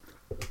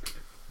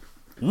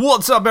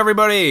What's up,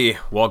 everybody?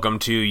 Welcome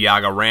to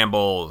Yaga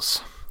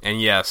Rambles. And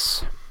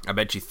yes, I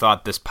bet you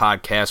thought this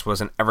podcast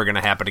wasn't ever going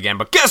to happen again,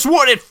 but guess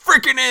what? It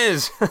freaking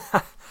is!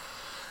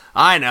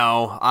 I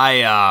know.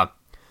 I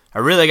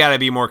really got to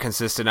be more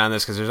consistent on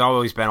this because there's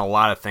always been a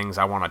lot of things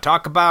I want to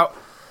talk about.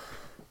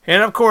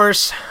 And of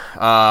course,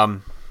 I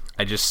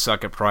just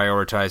suck at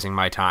prioritizing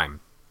my time.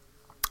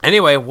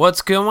 Anyway,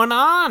 what's going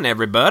on,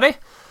 everybody?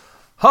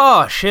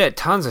 Oh, shit,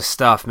 tons of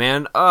stuff,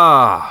 man.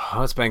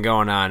 What's been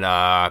going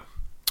on?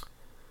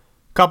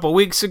 Couple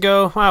weeks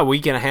ago, a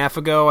week and a half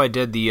ago, I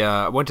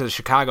went to the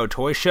Chicago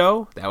Toy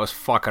Show. That was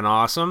fucking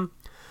awesome.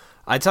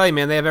 I tell you,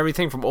 man, they have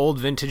everything from old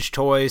vintage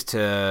toys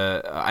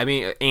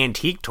to,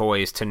 antique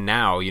toys to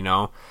now, you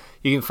know.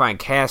 You can find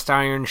cast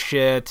iron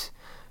shit,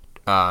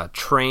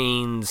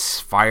 trains,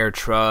 fire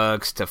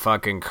trucks, to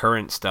fucking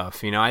current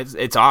stuff, you know.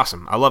 It's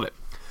awesome. I love it.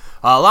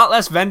 A lot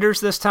less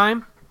vendors this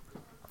time.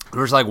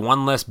 There's like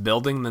one less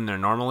building than there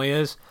normally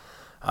is.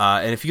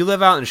 And if you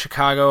live out in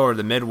Chicago or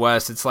the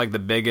Midwest, it's like the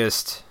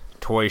biggest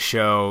toy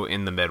show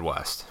in the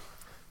Midwest.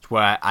 It's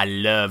why I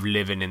love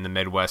living in the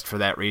Midwest for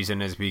that reason,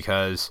 is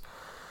because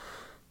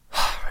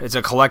it's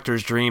a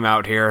collector's dream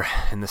out here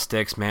in the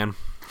sticks, man.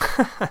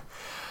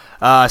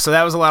 So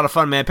that was a lot of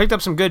fun, man. Picked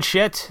up some good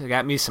shit.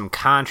 Got me some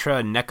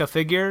Contra NECA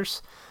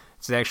figures.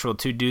 It's the actual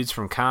two dudes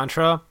from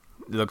Contra.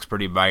 It looks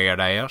pretty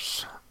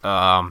badass.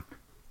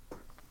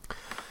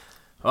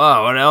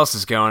 What else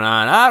is going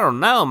on? I don't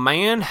know,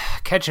 man.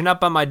 Catching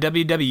up on my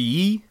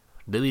WWE.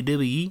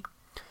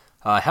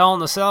 Hell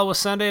in a Cell was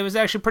Sunday. It was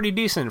actually pretty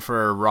decent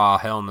for Raw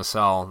Hell in a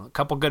Cell. A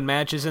couple good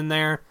matches in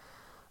there.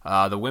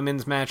 The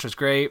women's match was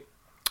great.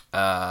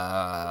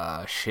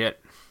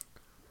 Shit.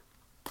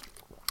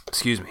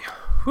 Excuse me.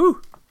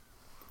 Whew.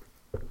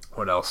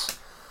 What else?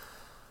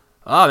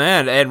 Oh,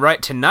 man. And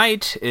right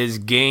tonight is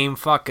game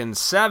fucking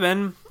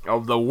 7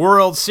 of the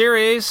World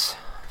Series.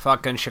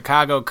 Fucking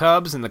Chicago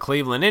Cubs and the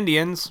Cleveland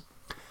Indians.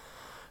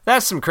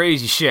 That's some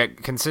crazy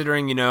shit,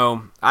 considering, you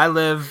know, I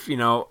live, you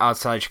know,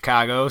 outside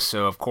Chicago,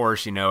 so of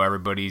course, you know,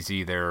 everybody's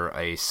either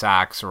a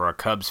Sox or a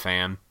Cubs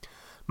fan.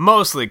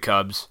 Mostly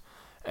Cubs.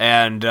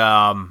 And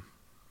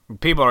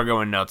people are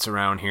going nuts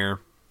around here.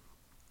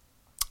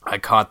 I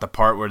caught the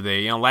part where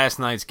last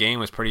night's game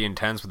was pretty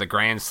intense with the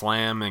Grand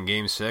Slam in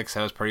Game 6.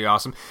 That was pretty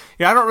awesome.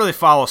 You know, I don't really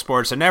follow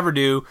sports. I never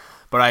do,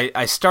 but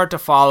I start to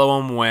follow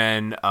them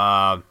when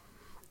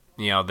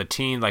the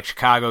team like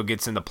Chicago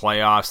gets in the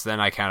playoffs, then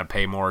I kind of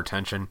pay more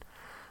attention.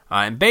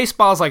 And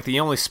baseball is like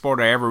the only sport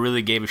I ever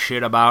really gave a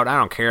shit about. I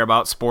don't care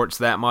about sports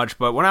that much,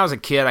 but when I was a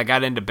kid, I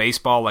got into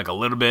baseball like a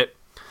little bit.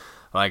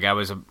 Like I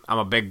was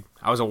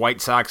a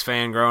White Sox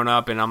fan growing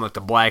up, and I'm like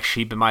the black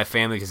sheep in my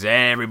family because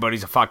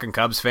everybody's a fucking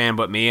Cubs fan,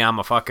 but me,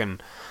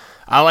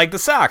 I like the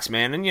Sox,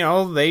 man. And you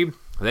know they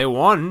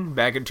won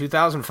back in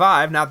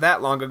 2005, not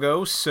that long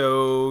ago.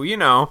 So you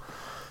know.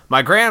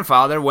 My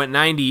grandfather went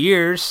 90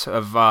 years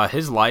of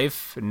his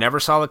life and never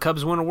saw the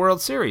Cubs win a World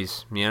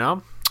Series, you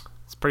know?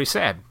 It's pretty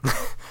sad.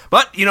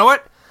 But, you know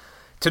what?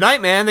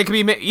 Tonight, man, they could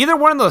be either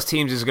one of those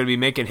teams is going to be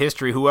making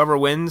history, whoever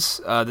wins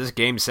this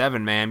Game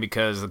 7, man,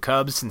 because the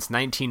Cubs, since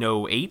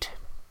 1908,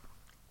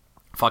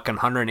 fucking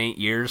 108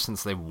 years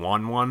since they've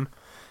won one,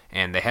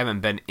 and they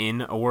haven't been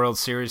in a World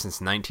Series since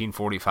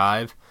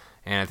 1945,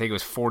 and I think it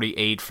was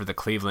 48 for the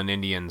Cleveland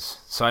Indians.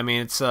 So, I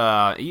mean, it's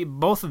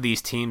both of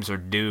these teams are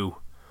due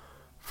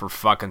for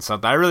fucking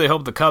something. I really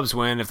hope the Cubs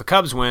win. If the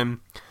Cubs win,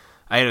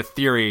 I had a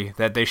theory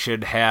that they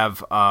should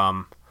have,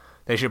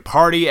 they should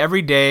party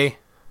every day,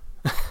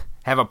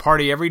 have a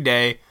party every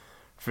day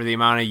for the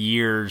amount of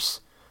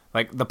years.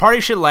 Like, the party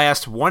should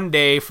last one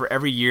day for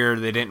every year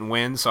they didn't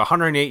win. So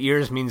 108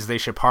 years means they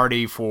should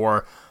party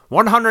for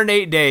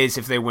 108 days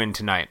if they win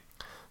tonight.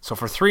 So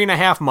for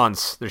 3.5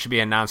 months, there should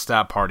be a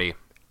nonstop party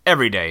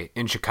every day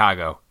in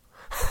Chicago.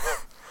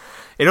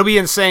 It'll be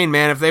insane,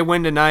 man. If they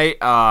win tonight,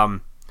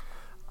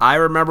 I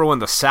remember when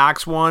the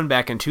Sox won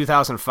back in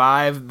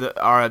 2005,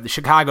 the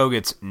Chicago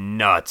gets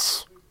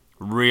nuts.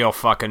 Real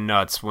fucking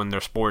nuts when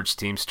their sports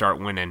teams start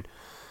winning,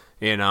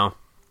 you know.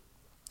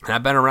 And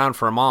I've been around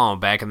for them all.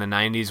 Back in the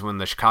 90s when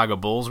the Chicago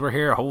Bulls were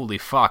here, holy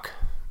fuck.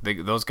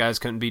 Those guys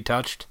couldn't be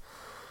touched.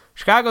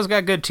 Chicago's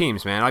got good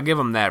teams, man. I'll give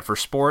them that. For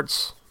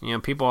sports, you know,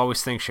 people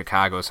always think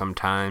Chicago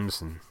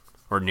sometimes,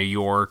 or New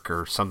York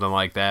or something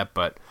like that,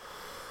 but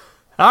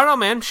I don't know,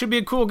 man. Should be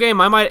a cool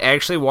game. I might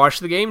actually watch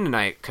the game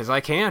tonight, because I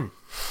can.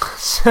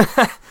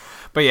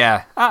 But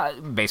yeah,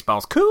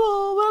 baseball's cool.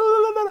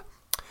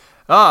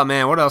 Oh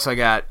man, what else I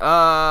got?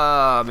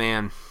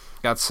 Man,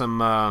 got some.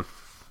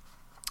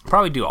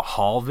 Probably do a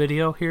haul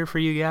video here for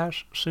you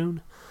guys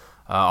soon.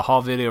 A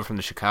haul video from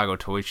the Chicago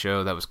Toy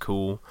Show. That was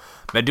cool.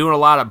 Been doing a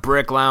lot of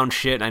Brick Lounge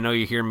shit. I know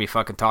you hear me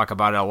fucking talk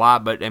about it a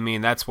lot, but I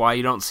mean that's why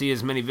you don't see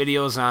as many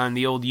videos on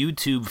the old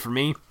YouTube for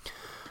me,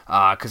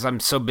 because I'm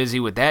so busy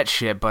with that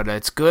shit. But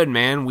it's good,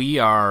 man. We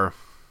are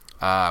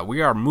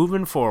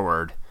moving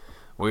forward.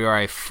 We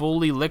are a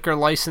fully liquor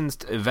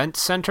licensed event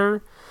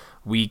center.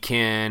 We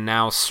can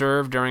now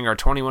serve during our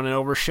 21 and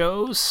over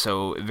shows,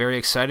 so very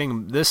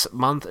exciting. This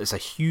month is a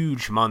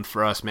huge month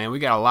for us, man. We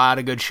got a lot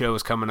of good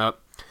shows coming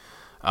up.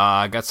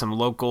 I got some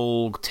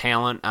local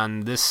talent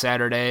on this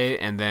Saturday,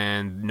 and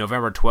then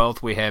November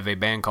 12th we have a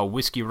band called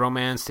Whiskey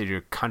Romance. They do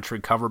a country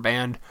cover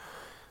band.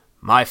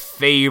 My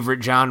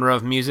favorite genre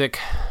of music.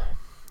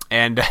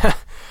 And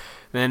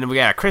then we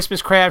got a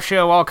Christmas craft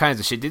show, all kinds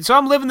of shit, dude. So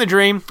I'm living the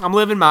dream. I'm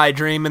living my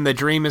dream, and the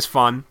dream is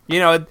fun. You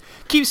know, it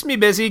keeps me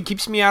busy,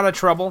 keeps me out of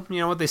trouble. You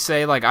know what they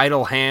say, like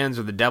idle hands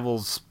or the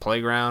devil's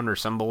playground or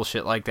some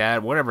bullshit like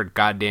that. Whatever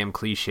goddamn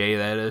cliche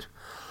that is.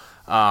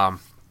 God,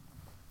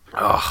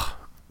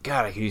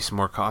 I could use some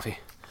more coffee.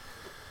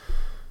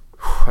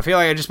 I feel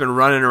like I've just been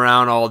running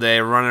around all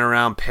day, running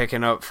around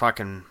picking up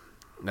fucking...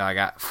 I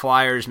got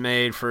flyers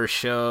made for a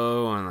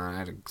show, and I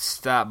had to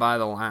stop by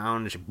the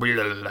lounge. Blah,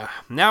 blah, blah.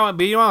 Now,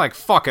 but you know, like,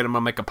 fuck it, I'm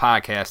gonna make a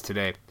podcast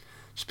today.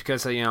 Just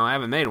because, you know, I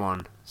haven't made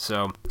one.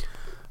 So,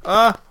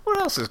 what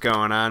else is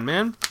going on,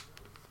 man?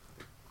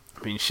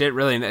 I mean, shit,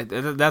 really,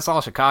 that's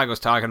all Chicago's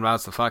talking about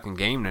is the fucking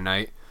game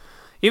tonight.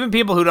 Even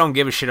people who don't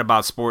give a shit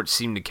about sports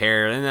seem to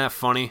care. Isn't that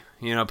funny?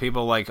 You know,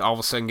 people, like, all of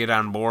a sudden get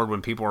on board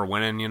when people are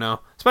winning, you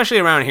know? Especially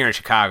around here in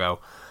Chicago.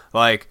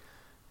 Like,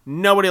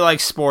 nobody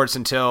likes sports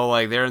until,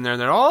 like, they're in there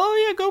and they're,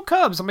 oh, yeah, go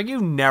Cubs. I'm like,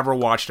 you've never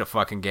watched a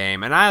fucking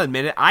game. And I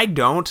admit it, I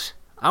don't.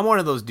 I'm one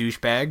of those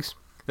douchebags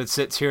that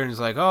sits here and is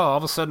like, oh, all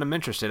of a sudden I'm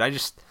interested.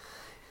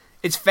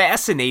 It's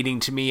fascinating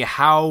to me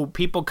how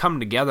people come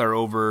together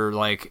over,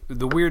 like,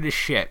 the weirdest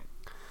shit.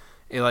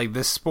 Like,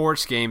 this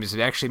sports game is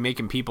actually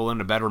making people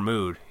in a better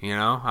mood, you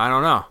know? I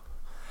don't know.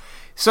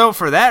 So,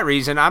 for that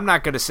reason, I'm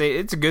not going to say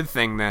it's a good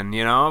thing then,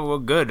 you know? Well,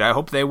 good. I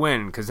hope they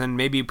win, because then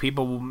maybe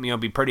people will, you know,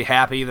 be pretty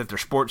happy that their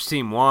sports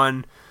team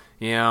won.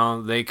 You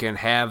know, they can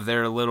have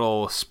their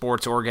little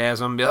sports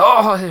orgasm. Be,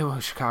 oh,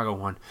 Chicago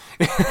won.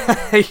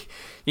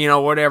 You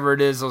know, whatever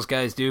it is those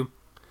guys do.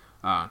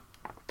 Let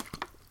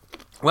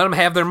them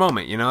have their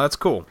moment, you know? That's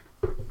cool.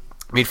 I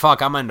mean,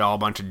 fuck, I'm into all a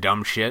bunch of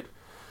dumb shit.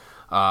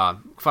 I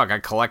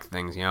collect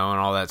things, you know, and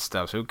all that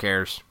stuff, so who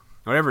cares?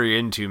 Whatever you're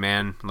into,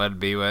 man, let it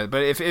be with it.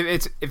 But if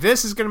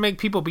this is going to make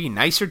people be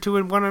nicer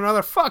to one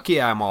another, fuck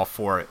yeah, I'm all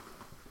for it.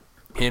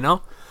 You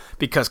know?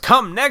 Because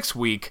come next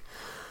week,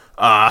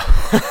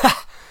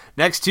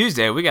 next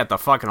Tuesday, we got the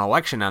fucking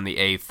election on the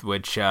 8th,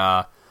 which,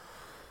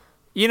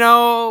 you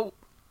know,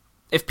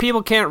 if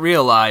people can't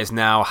realize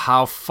now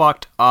how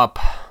fucked up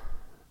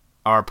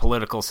our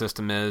political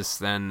system is,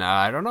 then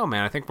I don't know,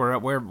 man. I think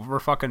we're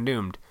fucking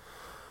doomed.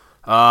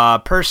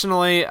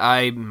 Personally,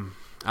 I'm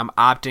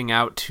opting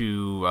out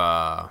to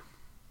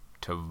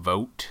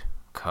vote,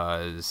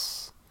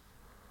 because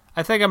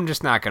I think I'm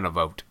just not going to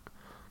vote.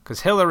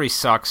 Because Hillary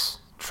sucks,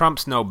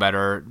 Trump's no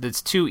better,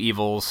 it's two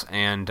evils,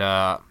 and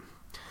I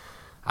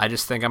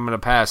just think I'm going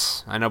to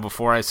pass. I know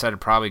before I said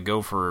I'd probably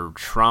go for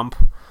Trump.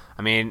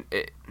 I mean,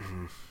 I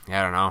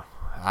don't know.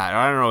 I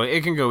don't know.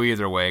 It can go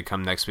either way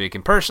come next week,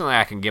 and personally,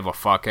 I can give a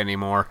fuck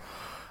anymore.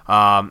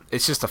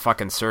 It's just a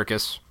fucking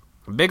circus.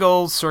 A big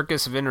old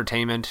circus of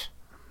entertainment,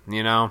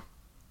 you know.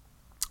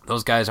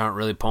 Those guys aren't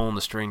really pulling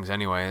the strings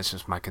anyway. It's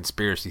just my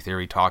conspiracy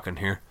theory talking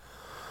here.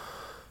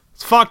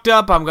 It's fucked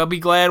up. I'm going to be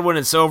glad when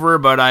it's over,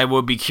 but I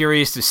will be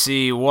curious to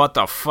see what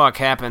the fuck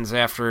happens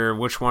after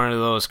which one of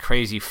those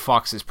crazy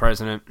fucks is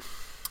president.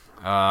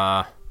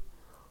 You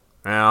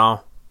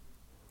know,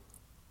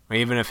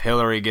 even if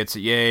Hillary gets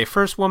it, yay,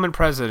 first woman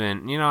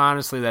president. You know,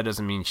 honestly, that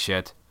doesn't mean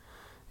shit.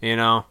 You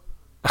know?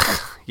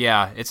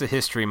 Yeah, it's a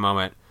history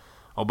moment.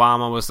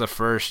 Obama was the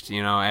first,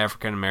 you know,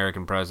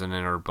 African-American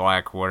president, or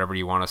black, whatever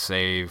you want to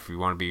say, if you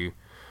want to be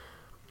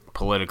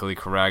politically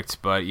correct.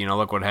 But, you know,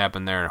 look what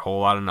happened there. A whole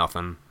lot of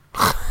nothing.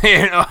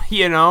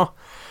 You know?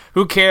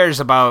 Who cares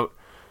about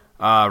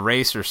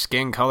race or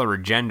skin color or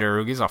gender?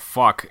 Who gives a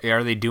fuck?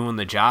 Are they doing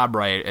the job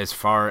right as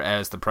far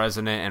as the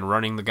president and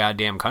running the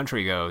goddamn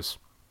country goes?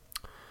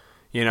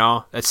 You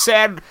know? That's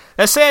sad.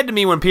 That's sad to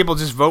me when people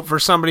just vote for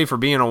somebody for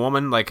being a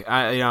woman. Like,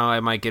 I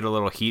might get a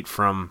little heat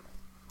from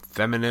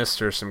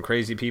feminists or some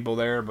crazy people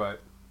there, but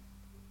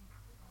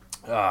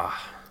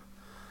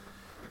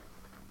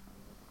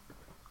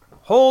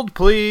hold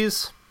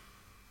please.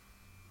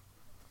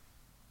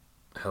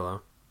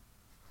 Hello.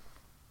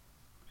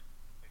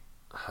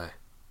 Hi.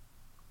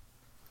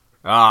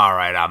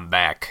 Alright, I'm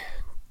back.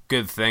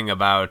 Good thing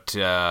about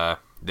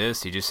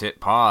this, you just hit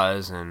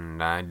pause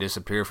and I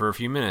disappear for a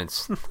few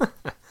minutes.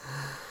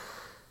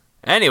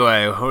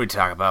 Anyway, what are we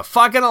talking about?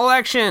 Fucking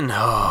election!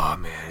 Oh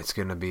man, it's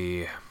gonna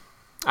be,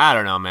 I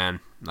don't know, man.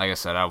 Like I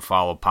said, I don't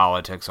follow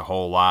politics a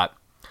whole lot.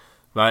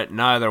 But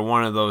neither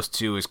one of those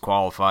two is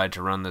qualified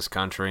to run this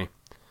country.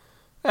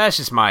 That's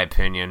just my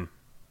opinion.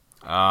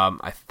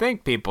 I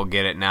think people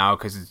get it now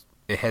because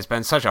it has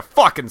been such a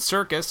fucking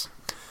circus.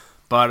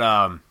 But,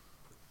 I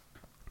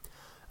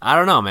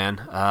don't know,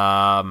 man.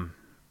 I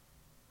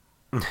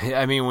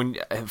mean,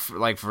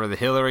 for the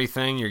Hillary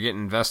thing, you're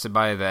getting invested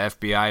by the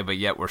FBI, but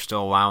yet we're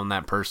still allowing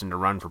that person to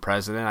run for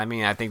president. I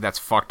mean, I think that's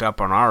fucked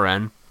up on our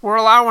end. We're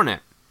allowing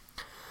it.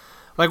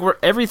 Like,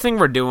 everything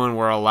we're doing,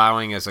 we're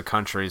allowing as a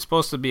country. It's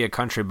supposed to be a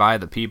country by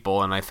the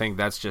people, and I think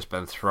that's just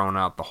been thrown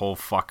out the whole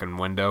fucking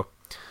window.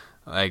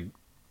 Like,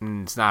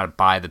 it's not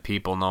by the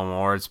people no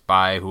more. It's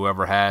by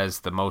whoever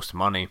has the most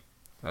money.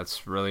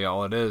 That's really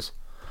all it is.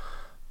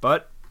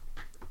 But,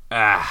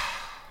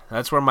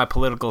 that's where my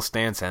political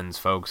stance ends,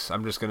 folks.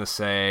 I'm just going to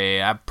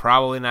say I'm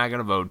probably not going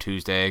to vote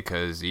Tuesday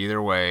because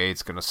either way,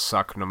 it's going to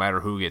suck no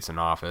matter who gets in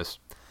office.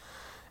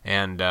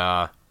 And,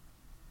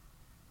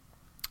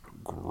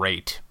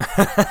 great.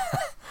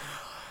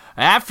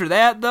 After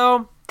that,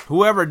 though,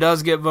 whoever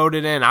does get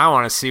voted in, I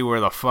want to see where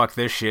the fuck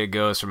this shit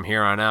goes from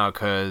here on out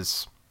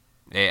because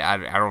I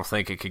don't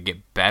think it could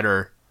get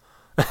better.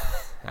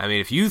 I mean,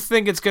 if you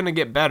think it's going to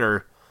get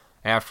better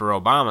after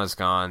Obama's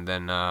gone,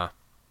 then,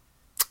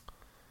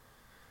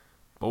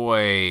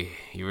 boy,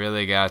 you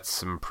really got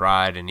some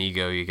pride and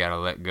ego you got to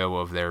let go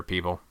of there,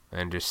 people.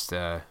 And just,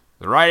 the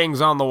writing's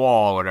on the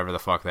wall, whatever the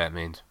fuck that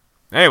means.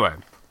 Anyway.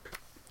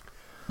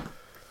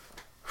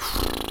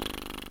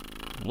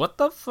 What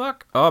the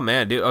fuck? Oh,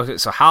 man, dude. Okay,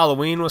 so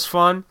Halloween was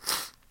fun.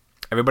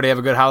 Everybody have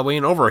a good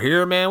Halloween. Over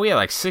here, man, we had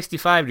like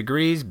 65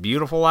 degrees,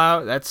 beautiful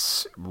out.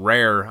 That's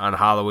rare on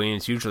Halloween.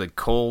 It's usually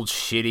cold,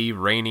 shitty,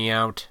 rainy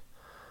out.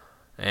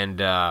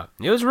 And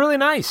it was really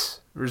nice.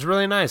 It was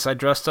really nice. I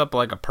dressed up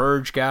like a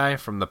Purge guy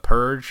from The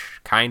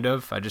Purge, kind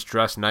of. I just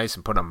dressed nice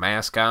and put a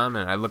mask on,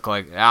 and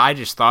I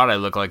just thought I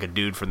looked like a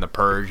dude from The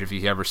Purge, if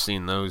you've ever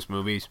seen those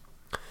movies.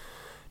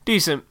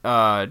 Decent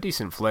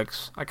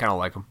flicks. I kind of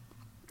like them.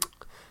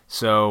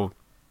 So,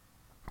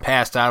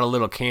 passed out a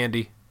little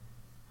candy.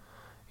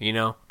 You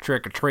know,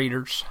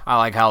 trick-or-treaters. I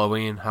like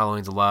Halloween.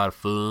 Halloween's a lot of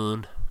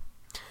fun.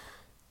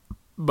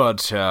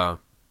 But, now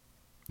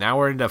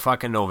we're into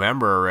fucking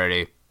November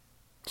already.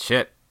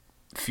 Shit.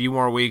 A few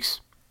more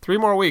weeks. 3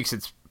 more weeks,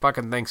 it's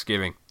fucking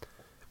Thanksgiving.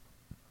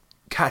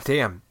 God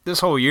damn. This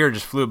whole year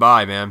just flew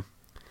by, man.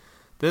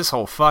 This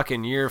whole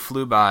fucking year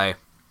flew by.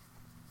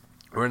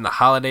 We're in the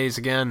holidays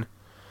again.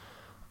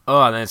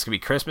 Oh, and then it's going to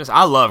be Christmas.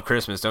 I love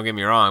Christmas, don't get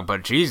me wrong.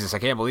 But Jesus, I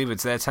can't believe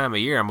it's that time of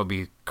year. I'm going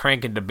to be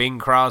cranking to Bing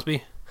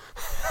Crosby.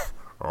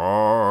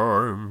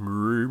 I'm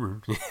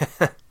dreaming.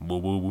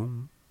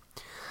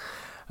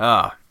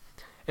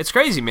 It's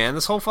crazy, man.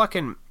 This whole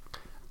fucking...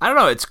 I don't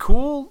know, it's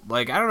cool.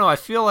 Like, I don't know, I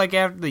feel like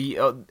after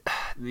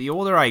the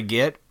older I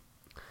get,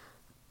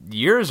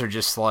 years are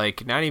just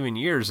like, not even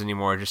years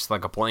anymore, just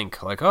like a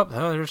blink. Like, oh,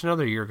 there's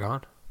another year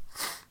gone.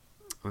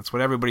 That's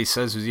what everybody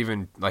says who's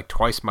even, like,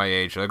 twice my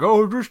age. Like,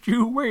 oh, just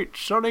you wait,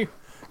 sonny.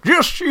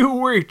 Just you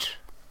wait.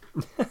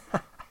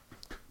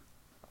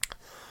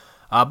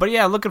 But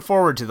yeah, looking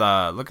forward to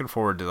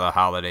the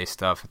holiday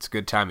stuff. It's a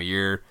good time of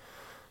year.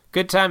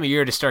 Good time of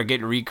year to start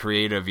getting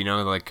recreative, you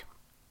know, like,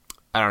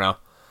 I don't know.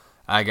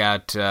 I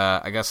got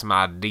some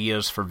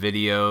ideas for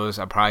videos.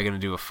 I'm probably going to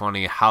do a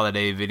funny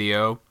holiday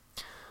video.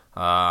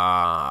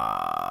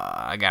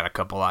 I got a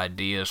couple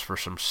ideas for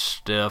some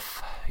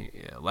stuff.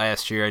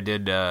 Last year I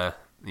did,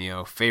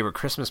 favorite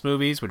Christmas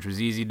movies, which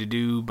was easy to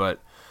do,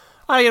 but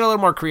I get a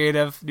little more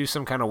creative, do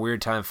some kind of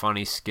weird time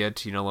funny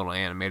skit, a little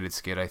animated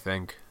skit, I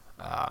think.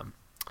 So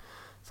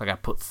I got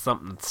to put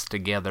something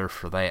together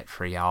for that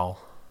for y'all.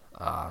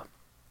 What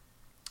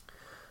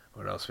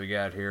else we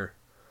got here?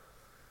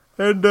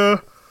 And,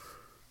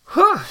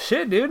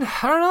 shit, dude. I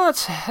don't know.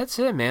 That's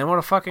it, man. What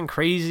a fucking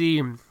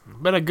crazy...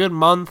 Been a good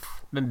month.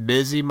 Been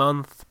busy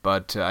month.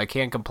 But I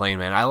can't complain,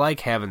 man. I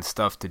like having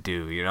stuff to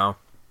do, you know?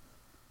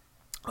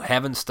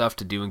 Having stuff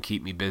to do and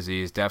keep me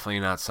busy is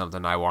definitely not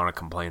something I want to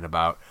complain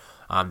about.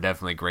 I'm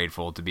definitely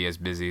grateful to be as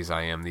busy as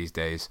I am these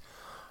days.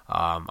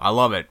 I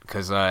love it,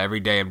 because every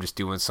day I'm just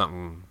doing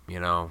something,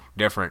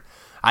 different.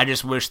 I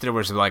just wish there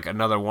was, like,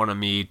 another one of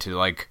me to,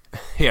 like,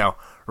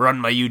 run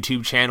my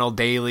YouTube channel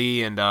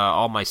daily and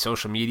all my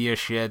social media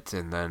shit,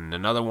 and then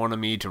another one of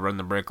me to run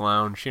the Brick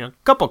Lounge. A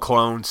couple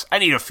clones. I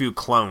need a few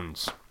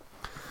clones.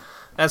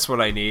 That's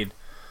what I need.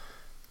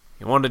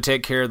 You want to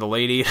take care of the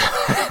lady?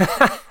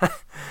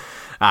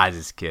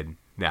 Just kidding.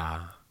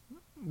 Nah.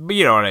 But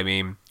you know what I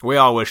mean. We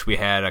all wish we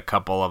had a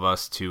couple of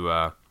us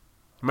to...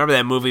 remember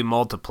that movie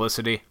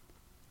Multiplicity?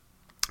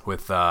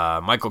 With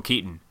Michael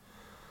Keaton.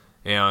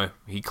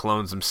 He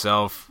clones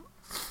himself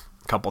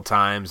a couple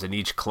times, and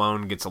each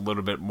clone gets a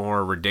little bit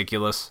more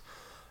ridiculous.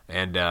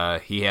 And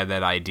he had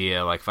that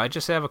idea, like, if I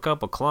just have a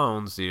couple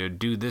clones,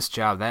 do this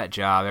job, that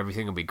job,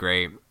 everything will be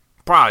great.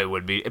 Probably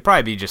would be. It'd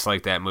probably be just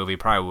like that movie.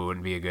 Probably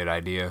wouldn't be a good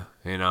idea,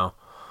 And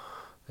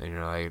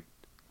you're like,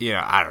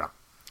 I don't know.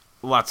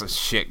 Lots of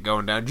shit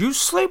going down. Did you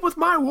sleep with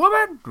my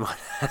woman?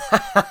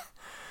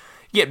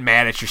 Get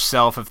mad at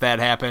yourself if that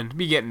happened.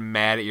 Be getting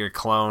mad at your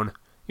clone.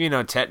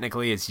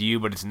 Technically it's you,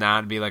 but it's not.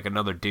 It'd be like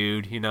another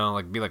dude,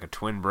 like be like a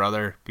twin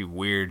brother. Be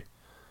weird.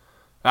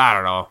 I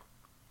don't know.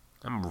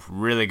 I'm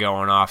really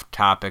going off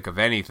topic of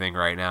anything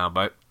right now,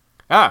 but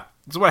this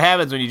is what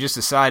happens when you just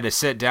decide to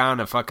sit down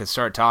and fucking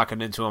start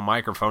talking into a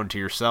microphone to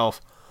yourself.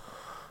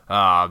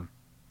 But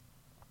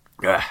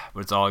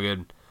it's all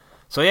good.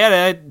 So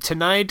yeah,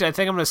 tonight I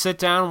think I'm going to sit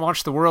down and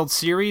watch the World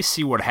Series,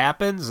 see what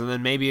happens, and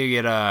then maybe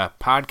get a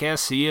podcast,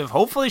 see if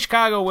hopefully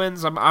Chicago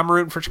wins. I'm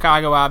rooting for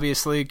Chicago,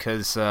 obviously,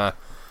 because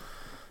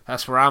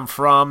that's where I'm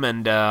from,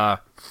 and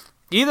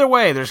either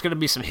way, there's going to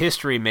be some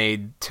history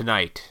made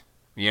tonight,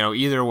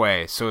 either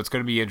way, so it's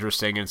going to be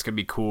interesting, and it's going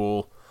to be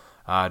cool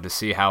to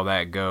see how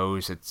that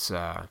goes. It's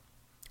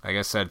Like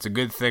I said, it's a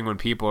good thing when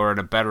people are in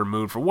a better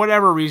mood for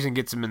whatever reason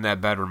gets them in that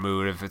better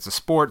mood. If it's a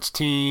sports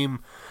team,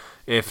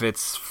 if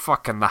it's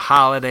fucking the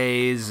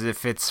holidays,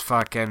 if it's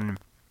fucking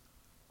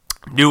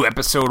new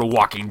episode of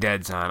Walking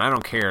Dead's on. I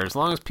don't care. As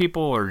long as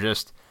people are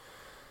just,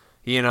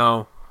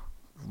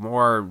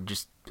 more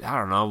just, I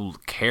don't know,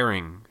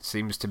 caring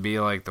seems to be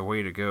like the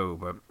way to go.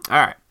 But,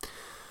 alright.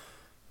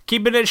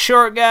 Keeping it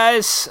short,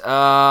 guys.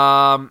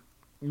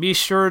 Be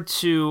sure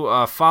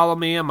to follow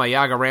me on my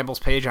Yaga Rambles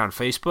page on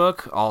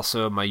Facebook.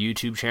 Also, my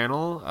YouTube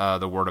channel,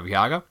 The Word of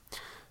Yaga.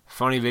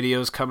 Funny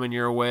videos coming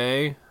your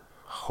way.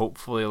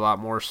 Hopefully a lot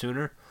more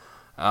sooner.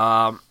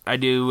 I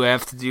do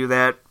have to do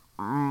that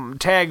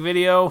tag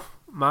video.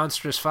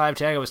 Monstrous 5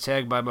 tag. I was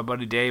tagged by my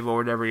buddy Dave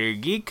over at Every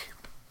Geek.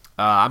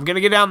 I'm going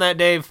to get down that,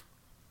 Dave.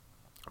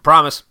 I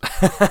promise.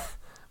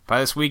 By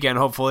this weekend,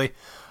 hopefully.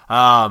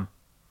 Alright,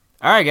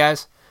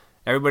 guys.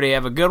 Everybody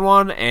have a good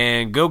one,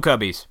 and go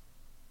Cubbies.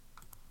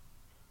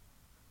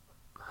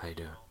 How you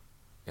doing?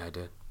 Yeah, I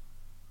did.